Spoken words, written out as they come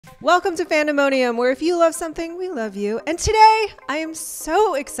Welcome to FANDEMONIUM, where if you love something, we love you. And today, I am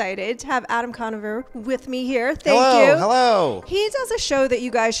so excited to have Adam Conover with me here. Thank you. Hello. He does a show that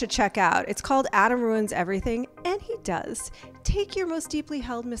you guys should check out. It's called Adam Ruins Everything, and he does. Take your most deeply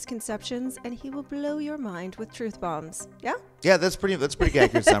held misconceptions, and he will blow your mind with truth bombs. Yeah? Yeah, that's pretty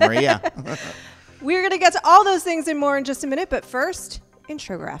accurate summary, yeah. We're going to get to all those things and more in just a minute, but first,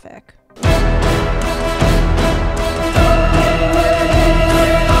 intro graphic.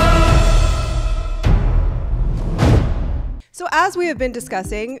 So as we have been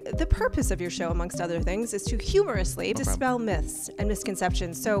discussing, the purpose of your show, amongst other things, is to humorously dispel myths and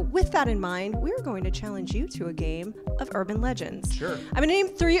misconceptions. So with that in mind, we're going to challenge you to a game of urban legends. Sure. I'm going to name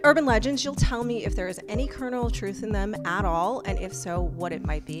 3 urban legends. You'll tell me if there is any kernel of truth in them at all, and if so, what it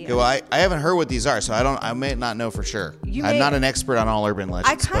might be. Okay, well, I haven't heard what these are, so I may not know for sure. I'm not an expert on all urban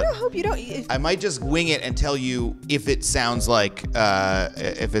legends. I kind of hope you don't. I might just wing it and tell you if it sounds like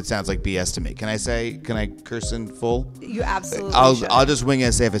BS to me. Can I curse in full? You absolutely I'll just wing it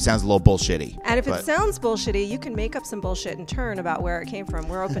and say if it sounds a little bullshitty. And if it sounds bullshitty, you can make up some bullshit and turn about where it came from.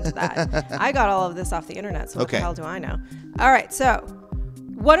 We're open to that. I got all of this off the internet, so what the hell do I know? All right, so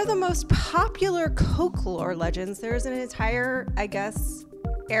one of the most popular folklore legends, there's an entire, I guess,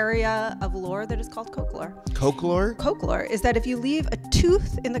 area of lore that is called folklore. Folklore? Folklore is that if you leave a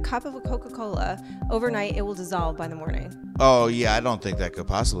tooth in the cup of a Coca-Cola overnight, it will dissolve by the morning. Oh, yeah, I don't think that could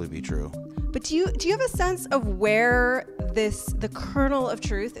possibly be true. But do you have a sense of where the kernel of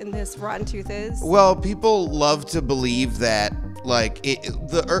truth in this rotten tooth is? Well, people love to believe that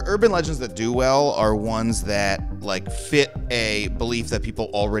the urban legends that do well are ones that fit a belief that people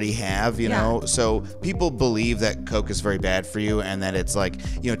already have, you know? So people believe that Coke is very bad for you and that it's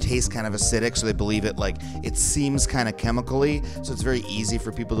tastes kind of acidic, so they believe it seems kind of chemically, so it's very easy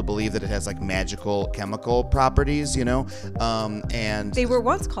for people to believe that it has magical chemical properties, you know? And they were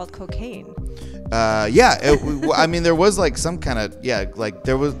once called cocaine. I mean, there was some kind of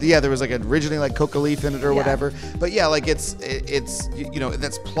there was originally coca leaf in it or whatever, but it's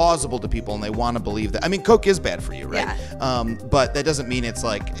that's plausible to people and they want to believe that. I mean, Coke is bad for you, right? Yeah. But that doesn't mean it's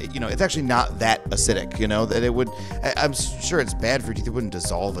it's actually not that acidic, that it would. I'm sure it's bad for your teeth. It wouldn't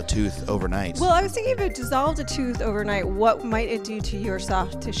dissolve a tooth overnight. Well, I was thinking if it dissolved a tooth overnight, what might it do to your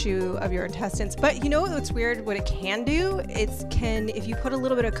soft tissue of your intestines? But you know what's weird? What it can do? If you put a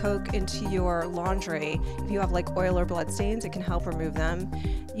little bit of Coke into your laundry, if you have oil or blood stains, it can help remove them.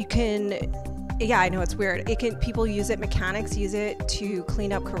 You can, I know it's weird. People use it, mechanics use it to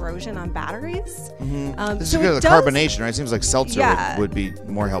clean up corrosion on batteries. Mm-hmm. This is because of the carbonation, right? It seems like seltzer would be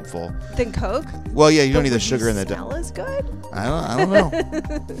more helpful than Coke. Well, yeah, you don't need the sugar in the smell is good. I don't know.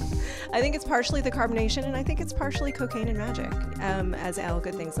 I think it's partially the carbonation, and I think it's partially cocaine and magic, as all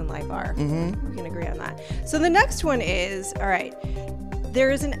good things in life are. Mm-hmm. We can agree on that. So the next one is, all right,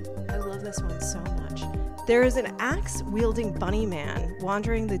 I love this one so much. There is an axe-wielding bunny man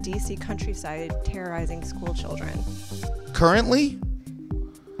wandering the DC countryside, terrorizing school children. Currently?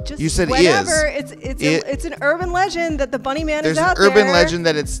 Just you said whenever. It's an urban legend that the bunny man is out there. There's an urban legend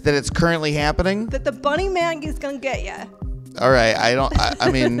that it's currently happening? That the bunny man is going to get you. All right,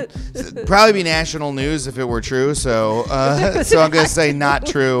 I mean, probably be national news if it were true. So, so I'm gonna say not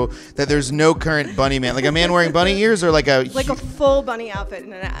true. That there's no current bunny man, like a man wearing bunny ears, or a full bunny outfit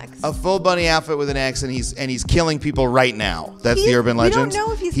and an axe. A full bunny outfit with an axe, and he's killing people right now. That's the urban legend. We don't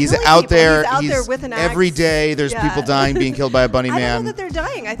know if he's out there. He's out there with an axe. Every day. There's people dying, being killed by a bunny man. I don't know that they're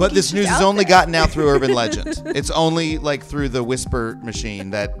dying. But this news has only gotten out through urban legend. It's only through the whisper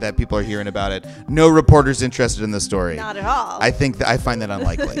machine that people are hearing about it. No reporters interested in the story. Not at all. I find that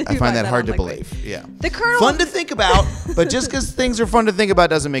unlikely. I find that hard to believe. Yeah. Fun to think about, but just because things are fun to think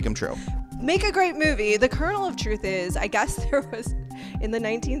about doesn't make them true. Make a great movie. The kernel of truth is, I guess there was, in the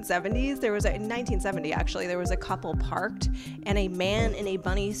 1970s, in 1970 actually, there was a couple parked and a man in a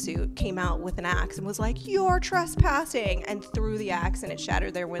bunny suit came out with an axe and was like, "You're trespassing," and threw the axe and it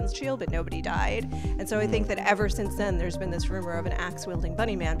shattered their windshield, but nobody died. And so I think that ever since then, there's been this rumor of an axe-wielding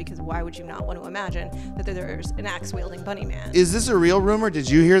bunny man, because why would you not want to imagine that there's an axe-wielding bunny man? Is this a real rumor? Did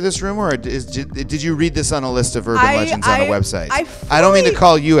you hear this rumor, or did you read this on a list of urban legends on a website? I don't mean to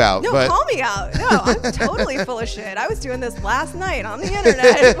call you out. No, but call me out. No, I'm totally full of shit. I was doing this last night on the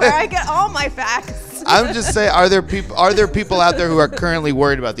internet where I get all my facts. I'm just saying, are there people out there who are currently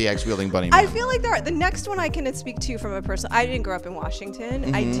worried about the axe-wielding bunny man? I feel like there are. The next one I can speak to from a person. I didn't grow up in Washington.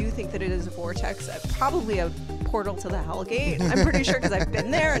 Mm-hmm. I do think that it is a vortex, probably a portal to the Hellgate. I'm pretty sure because I've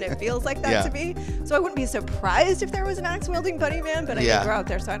been there and it feels like that to me. So I wouldn't be surprised if there was an axe-wielding bunny man, but I didn't grow up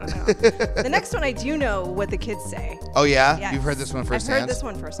there, so I don't know. The next one I do know what the kids say. Oh yeah? Yes. You've heard this one firsthand? I've heard this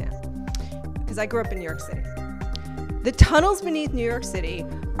one firsthand because I grew up in New York City. The tunnels beneath New York City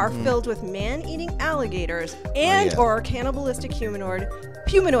are filled with man-eating alligators and or cannibalistic humanoid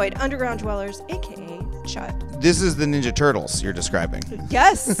underground dwellers, aka Chud. This is the Ninja Turtles you're describing.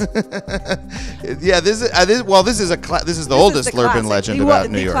 Yes. Yeah, this is the oldest urban legend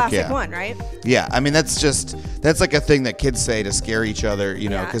about New York. The classic Yeah. one, right? Yeah, I mean that's like a thing that kids say to scare each other, you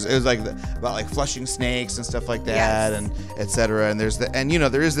know, because it was like about like flushing snakes and stuff like that, and etc. And there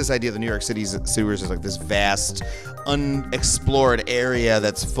is this idea of the New York City's sewers is like this vast, unexplored area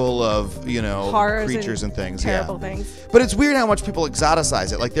that's full of horrors creatures and things, terrible things. But it's weird how much people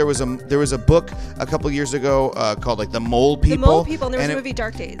exoticize it. Like there was a book a couple years ago called like The Mole People. The Mole People, and there was a movie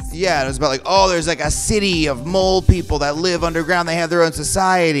Dark Days. Yeah, and it was about like, there's like a city of mole people that live underground. They have their own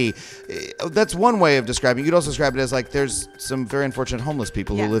society. That's one way of describing it. You could also describe it as like there's some very unfortunate homeless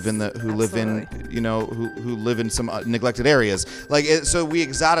people who live in some neglected areas. Like so we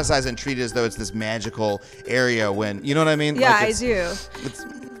exoticize it and treat it as though it's this magical area when, you know what I mean? Yeah, like I do.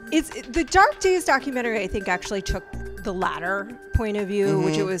 It's the Dark Days documentary, I think, actually took the latter point of view,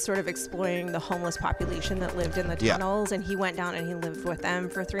 which it was sort of exploring the homeless population that lived in the tunnels, and he went down and he lived with them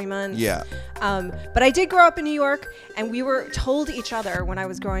for 3 months. Yeah. But I did grow up in New York, and we were told each other when I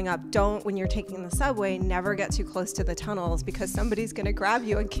was growing up, when you're taking the subway, never get too close to the tunnels because somebody's going to grab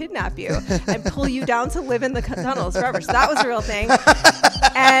you and kidnap you and pull you down to live in the tunnels forever. So that was a real thing.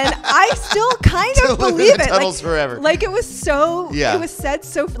 And I still kind of believe it. Tunnels forever. Like it was so, it was said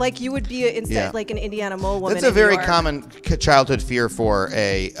so, like you would be instead like an Indiana mole woman. That's a very common childhood fear for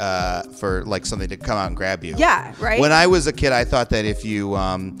like something to come out and grab you. Yeah, right. When I was a kid, I thought that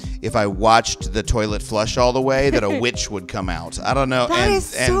if I watched the toilet flush all the way, that a witch would come out. I don't know, and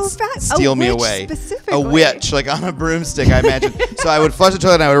steal me away. A witch, like on a broomstick, I imagine. So I would flush the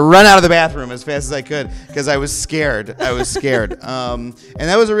toilet and I would run out of the bathroom as fast as I could because I was scared. And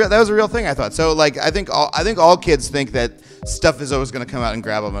that was a real thing, I thought. So like I think all kids think that stuff is always going to come out and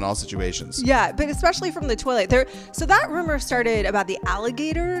grab them in all situations. Yeah, but especially from the toilet. So that rumor started about the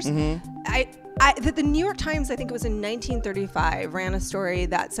alligators. The New York Times, I think it was in 1935, ran a story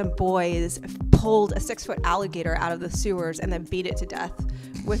that some boys pulled a 6-foot alligator out of the sewers and then beat it to death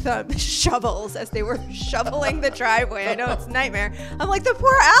with shovels as they were shoveling the driveway. I know it's a nightmare. I'm like, the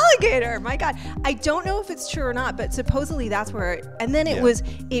poor alligator. My God. I don't know if it's true or not, but supposedly that's where and then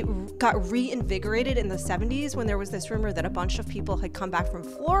it got reinvigorated in the 70s when there was this rumor that a bunch of people had come back from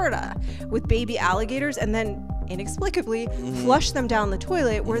Florida with baby alligators and then inexplicably flushed them down the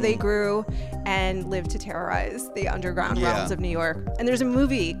toilet where they grew and lived to terrorize the underground realms of New York. And there's a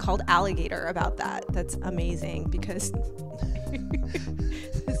movie called Alligator about that. That's amazing because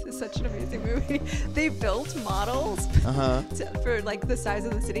this is such an amazing movie. They built models for like the size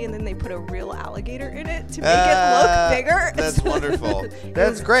of the city, and then they put a real alligator in it to make it look bigger. That's wonderful.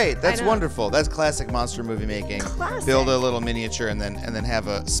 That's great. That's wonderful. That's classic monster movie making. Classic. Build a little miniature and then have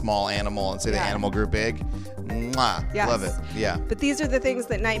a small animal and say the animal grew big. Mwah. Yes. Love it. Yeah. But these are the things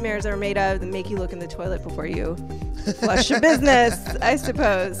that nightmares are made of that make you look in the toilet before you flush your business, I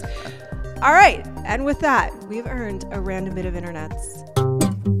suppose. All right. And with that, we've earned a random bit of internets.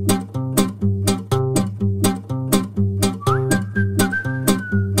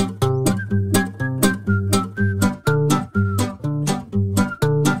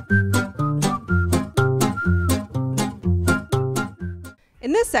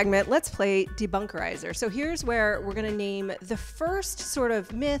 In this segment, let's play Debunkerizer. So here's where we're going to name the first sort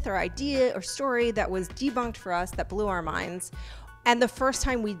of myth or idea or story that was debunked for us that blew our minds. And the first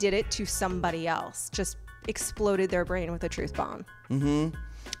time we did it to somebody else, just exploded their brain with a truth bomb.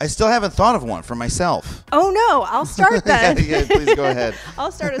 I still haven't thought of one for myself. Oh, no. I'll start then. yeah, please go ahead.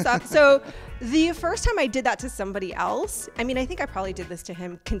 I'll start us off. So the first time I did that to somebody else, I mean, I think I probably did this to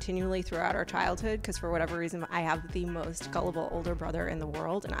him continually throughout our childhood because for whatever reason, I have the most gullible older brother in the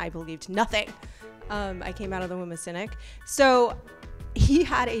world, and I believed nothing. I came out of the womb a cynic. So he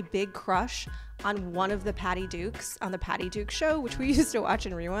had a big crush on one of the Patty Dukes on the Patty Duke show, which we used to watch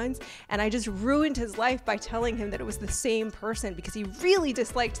in rewinds. And I just ruined his life by telling him that it was the same person because he really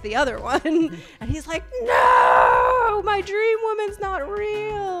disliked the other one. And he's like, no, my dream woman's not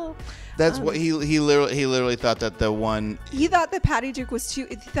real. That's what he literally thought that the one. He thought that Patty Duke was two.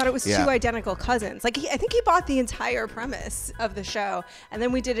 He thought it was two identical cousins. Like I think he bought the entire premise of the show, and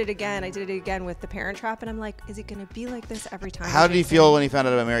then we did it again. I did it again with The Parent Trap, and I'm like, is it going to be like this every time? How did he feel when he found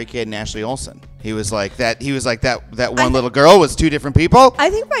out about Mary Kate and Ashley Olsen? He was like that. He was like that one little girl was two different people.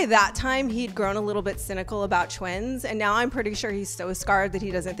 I think by that time he'd grown a little bit cynical about twins, and now I'm pretty sure he's so scarred that he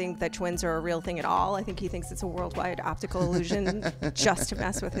doesn't think that twins are a real thing at all. I think he thinks it's a worldwide optical illusion just to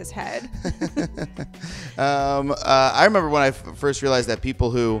mess with his head. ahead. I remember when I first realized that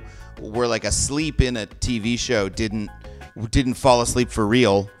people who were like asleep in a TV show didn't fall asleep for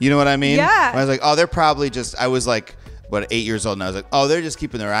real. You know what I mean? Yeah. I was like, oh, they're probably just. I was like, 8 years old, and I was like, oh, they're just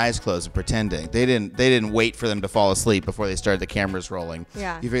keeping their eyes closed and pretending. They didn't wait for them to fall asleep before they started the cameras rolling.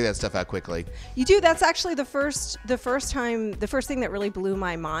 Yeah. You figure that stuff out quickly. You do. That's actually the first thing that really blew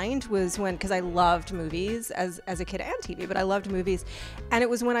my mind was because I loved movies as a kid and TV, but I loved movies, and it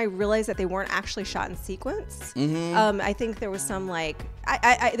was when I realized that they weren't actually shot in sequence. Mm-hmm. I think there was some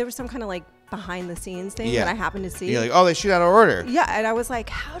there was some kind of like behind the scenes thing that I happened to see. You're like, oh, they shoot out of order. Yeah, and I was like,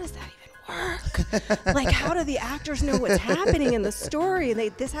 how does that even work? Like, how do the actors know what's happening in the story?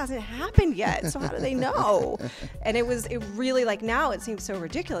 And this hasn't happened yet, so how do they know? And it really, like, now it seems so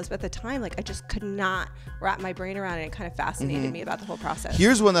ridiculous, but at the time, like, I just could not wrap my brain around it. It kind of fascinated me about the whole process.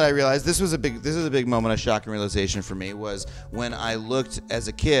 Here's one that I realized this was a big moment of shock and realization for me was when I looked as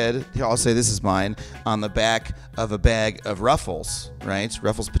a kid. I'll say this is mine on the back of a bag of Ruffles, right?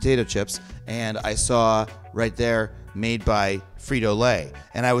 Ruffles potato chips, and I saw right there made by Frito-Lay,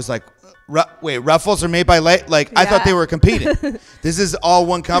 and I was like, wait, Ruffles are made by Lay? Like, I thought they were competing. This is all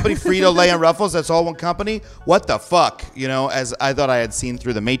one company, Frito-Lay and Ruffles, that's all one company? What the fuck? You know, as I thought I had seen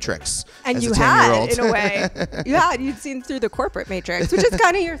through the Matrix. And as you a had, 10-year-old. in a way. You'd seen through the corporate Matrix, which is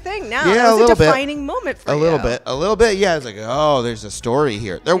kind of your thing now. Yeah, that was a little defining moment for you. A little bit. Yeah, I was like, oh, there's a story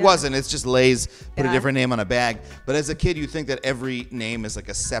here. There wasn't. It's just Lay's put a different name on a bag. But as a kid, you think that every name is like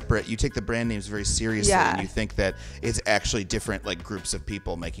a separate, you take the brand names very seriously, and you think that it's actually different, like, groups of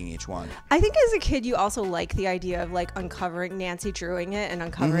people making each one. I think as a kid, you also like the idea of like uncovering Nancy Drewing it and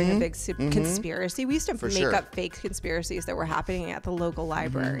uncovering a big conspiracy. We used to make up fake conspiracies that were happening at the local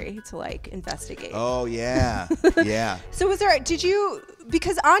library to like investigate. Oh yeah, yeah. So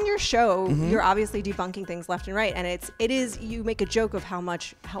because on your show you're obviously debunking things left and right, and it is you make a joke of how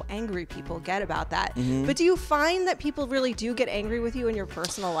angry people get about that. But do you find that people really do get angry with you in your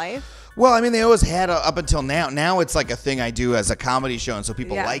personal life? Well, I mean, they always had up until now. Now it's like a thing I do as a comedy show, and so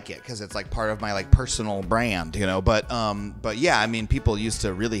people like it because it's like part of my like personal brand, you know. But yeah, I mean, people used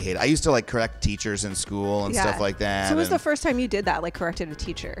to really hate it. I used to like correct teachers in school and stuff like that. So when was the first time you did that, like corrected a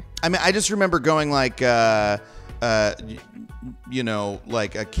teacher? I mean, I just remember going like, you know,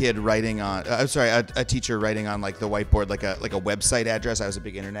 like a kid writing on, a teacher writing on like the whiteboard, like a website address. I was a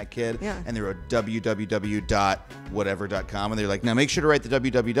big internet kid, and they wrote www.whatever.com, and they're like, now make sure to write the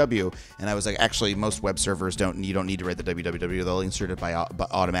www. And I was like, actually, most web servers you don't need to write the www. They'll insert it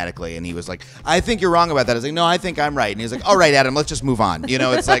automatically. And he was like, I think you're wrong about that. I was like, no, I think I'm right. And he was like, all right, Adam, let's just move on. You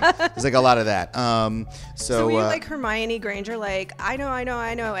know, it's like a lot of that. So were you like Hermione Granger, like I know,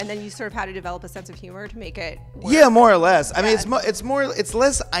 and then you sort of had to develop a sense of humor to make it work? Yeah, more or less. I mean, it's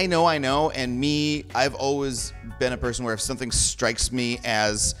less I know, and me, I've always been a person where if something strikes me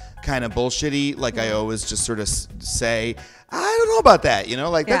as kind of bullshitty, like I always just sort of say, I don't know about that, you know,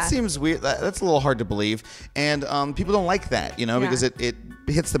 like that seems weird. That's a little hard to believe, and people don't like that, you know, because it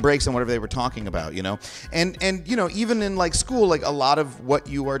hits the brakes on whatever they were talking about, you know, and you know, even in like school, like a lot of what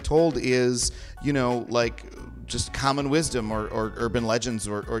you are told is, you know, like just common wisdom or urban legends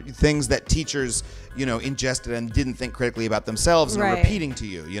or things that teachers, you know, ingested and didn't think critically about themselves and are repeating to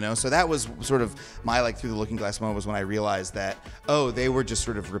you, you know. So that was sort of my like through the looking glass moment was when I realized that, oh, they were just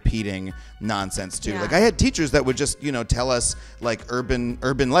sort of repeating nonsense too. Like I had teachers that would just, you know, tell us like urban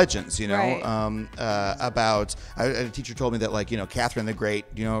legends, you know, about. I had a teacher told me that like, you know, Catherine the Great,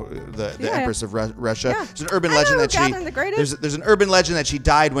 you know, the Empress of Russia. There's an urban legend that there's an urban legend that she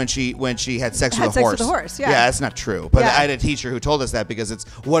died when she had sex with a horse. Yeah, that's not true. But I had a teacher who told us that because it's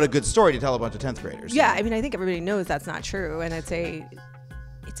what a good story to tell a bunch of 10th graders. Yeah, I mean, I think everybody knows that's not true, and it's an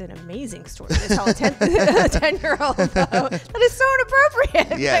amazing story to tell a 10-year-old. That is so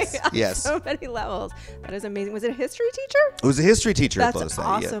inappropriate. Yes, like, on so many levels. That is amazing. Was it a history teacher? It was a history teacher. That's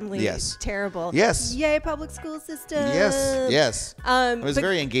awesomely terrible. Yes. Yay, public school system. Yes. It was a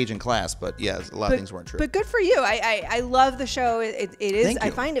very engaging class, but a lot of things weren't true. But good for you. I love the show. It is. Thank you.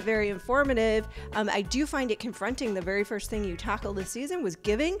 I find it very informative. I do find it confronting. The very first thing you tackled this season was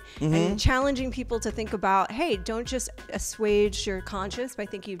giving and challenging people to think about, hey, don't just assuage your conscience by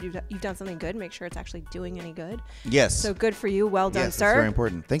thinking you've done something good. Make sure it's actually doing any good. Yes. So good for you. Well done, sir. That's very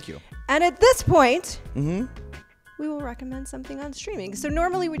important. Thank you. And at this point, we will recommend something on streaming. So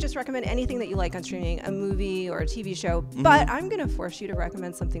normally we just recommend anything that you like on streaming, a movie or a TV show, but I'm going to force you to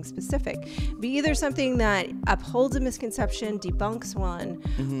recommend something specific. Be either something that upholds a misconception, debunks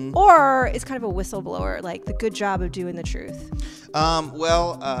one, or is kind of a whistleblower, like the good job of doing the truth.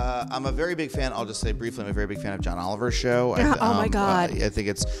 I'm a very big fan. I'll just say briefly, I'm a very big fan of John Oliver's show. Oh my God. I think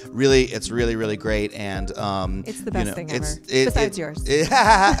it's really, really great, and it's the best thing ever. Besides yours.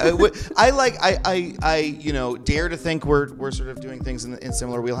 I dare to think we're sort of doing things in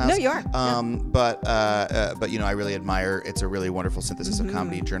similar wheelhouse. No, you are. But I really admire. It's a really wonderful synthesis of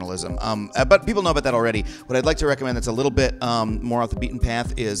comedy and journalism. But people know about that already. What I'd like to recommend that's a little bit more off the beaten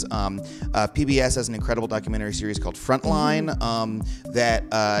path is PBS has an incredible documentary series called Frontline.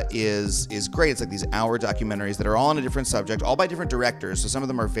 That is great. It's like these hour documentaries that are all on a different subject, all by different directors. So some of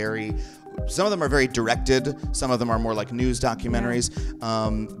them are very directed. Some of them are more like news documentaries.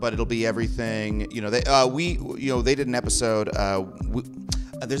 But it'll be everything. They did an episode.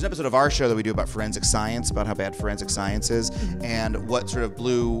 There's an episode of our show that we do about forensic science, about how bad forensic science is, and what sort of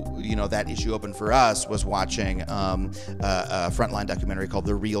blew that issue open for us was watching a Frontline documentary called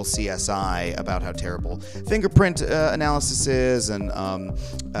The Real CSI about how terrible fingerprint analysis is, and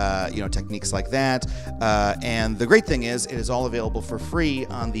techniques like that. And the great thing is, it is all available for free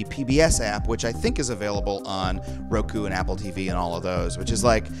on the PBS app, which I think is available on Roku and Apple TV and all of those, which is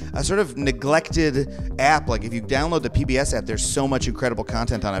like a sort of neglected app. Like if you download the PBS app, there's so much incredible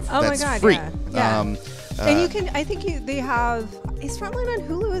content on it that's free. Yeah. And you can, I think they have, is Frontline on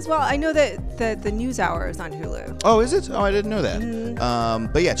Hulu as well? I know that the News Hour is on Hulu. Oh, is it? Oh, I didn't know that.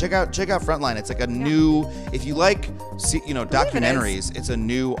 But yeah, check out Frontline. It's like a new, if you like, documentaries, it's a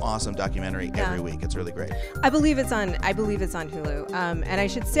new awesome documentary every week. It's really great. I believe it's on Hulu. And I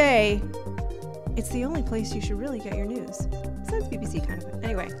should say, it's the only place you should really get your news. Besides BBC, kind of.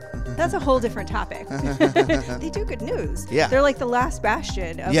 Anyway, that's a whole different topic. They do good news. Yeah. They're like the last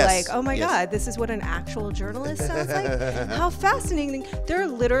bastion of oh my God, this is what an actual journalist sounds like. How fascinating. There are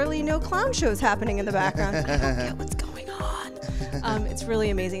literally no clown shows happening in the background. I don't get what's going on. It's really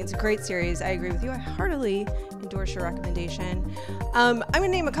amazing. It's a great series. I agree with you. I heartily endorse your recommendation. I'm going to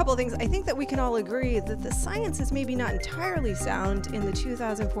name a couple of things. I think that we can all agree that the science is maybe not entirely sound in the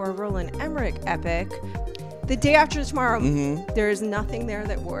 2004 Roland Emmerich epic. The Day After Tomorrow, there is nothing there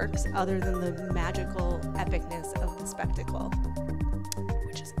that works other than the magical epicness of the spectacle,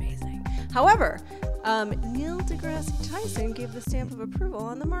 which is amazing. However, Neil deGrasse Tyson gave the stamp of approval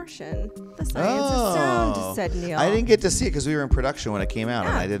on The Martian. The science is sound, said Neil. I didn't get to see it because we were in production when it came out,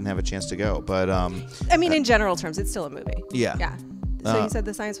 and I didn't have a chance to go. But in general terms, it's still a movie. Yeah. Yeah. So you said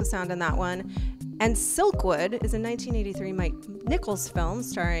the science was sound in that one. And Silkwood is a 1983 Mike Nichols film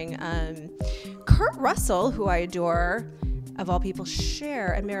starring Kurt Russell, who I adore, of all people,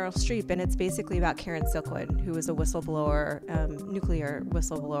 Cher, and Meryl Streep. And it's basically about Karen Silkwood, who was a whistleblower, nuclear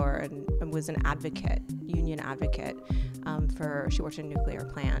whistleblower, and was an advocate, union advocate. She worked in a nuclear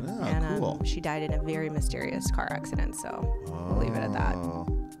plant. Cool. She died in a very mysterious car accident. So we'll leave it at that.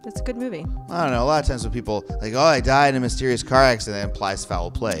 It's a good movie. I don't know. A lot of times when people like, I died in a mysterious car accident, it implies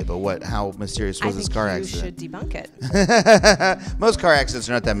foul play. But how mysterious was this car accident? I think you should debunk it. Most car accidents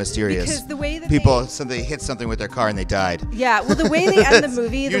are not that mysterious. Because the way that they hit something with their car and they died. Yeah. Well, the way they end the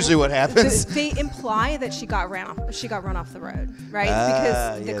movie, usually what happens. They imply that she got run off the road, right?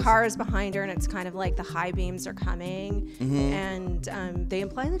 Because the car is behind her, and it's kind of like the high beams are coming, and they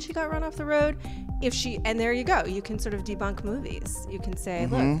imply that she got run off the road. And there you go. You can sort of debunk movies. You can say,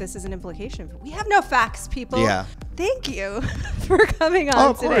 look, this is an implication. But we have no facts, people. Yeah. Thank you for coming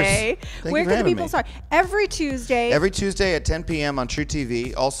on today. Where can people start? Every Tuesday. Every Tuesday at 10 p.m. on True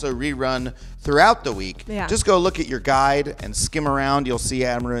TV. Also rerun throughout the week. Yeah. Just go look at your guide and skim around. You'll see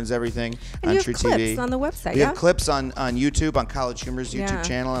Adam Ruins Everything on True TV. And you have clips on the website, We have clips on YouTube, on College Humor's YouTube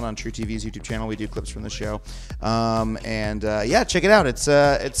channel, and on True TV's YouTube channel. We do clips from the show. Check it out. It's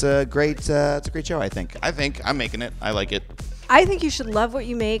a great show, I think. I'm making it. I like it. I think you should love what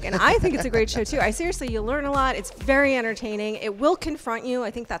you make, and I think it's a great show too. You'll learn a lot. It's very entertaining. It will confront you.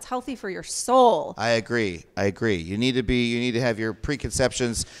 I think that's healthy for your soul. I agree. You need to have your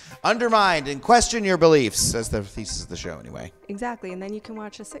preconceptions undermined and question your beliefs. That's the thesis of the show, anyway. Exactly, and then you can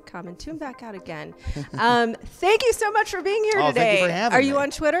watch a sitcom and tune back out again. Thank you so much for being here today. Thank you for having me. Are you on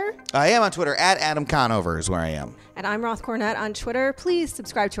Twitter? I am on Twitter at Adam Conover is where I am. And I'm Roth Cornett on Twitter. Please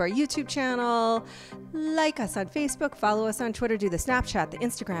subscribe to our YouTube channel, like us on Facebook, follow us on Twitter, do the Snapchat, the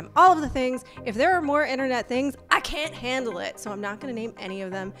Instagram, all of the things. If there are more internet things, I can't handle it, so I'm not going to name any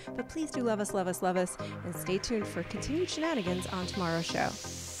of them. But please do love us, and stay tuned for continued shenanigans on tomorrow's show.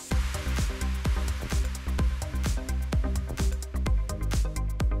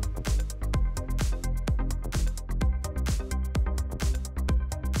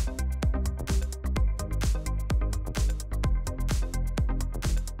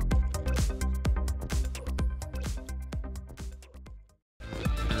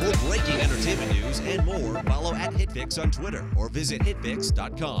 breaking entertainment news, and more, follow @HitFix on Twitter or visit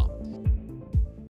hitfix.com.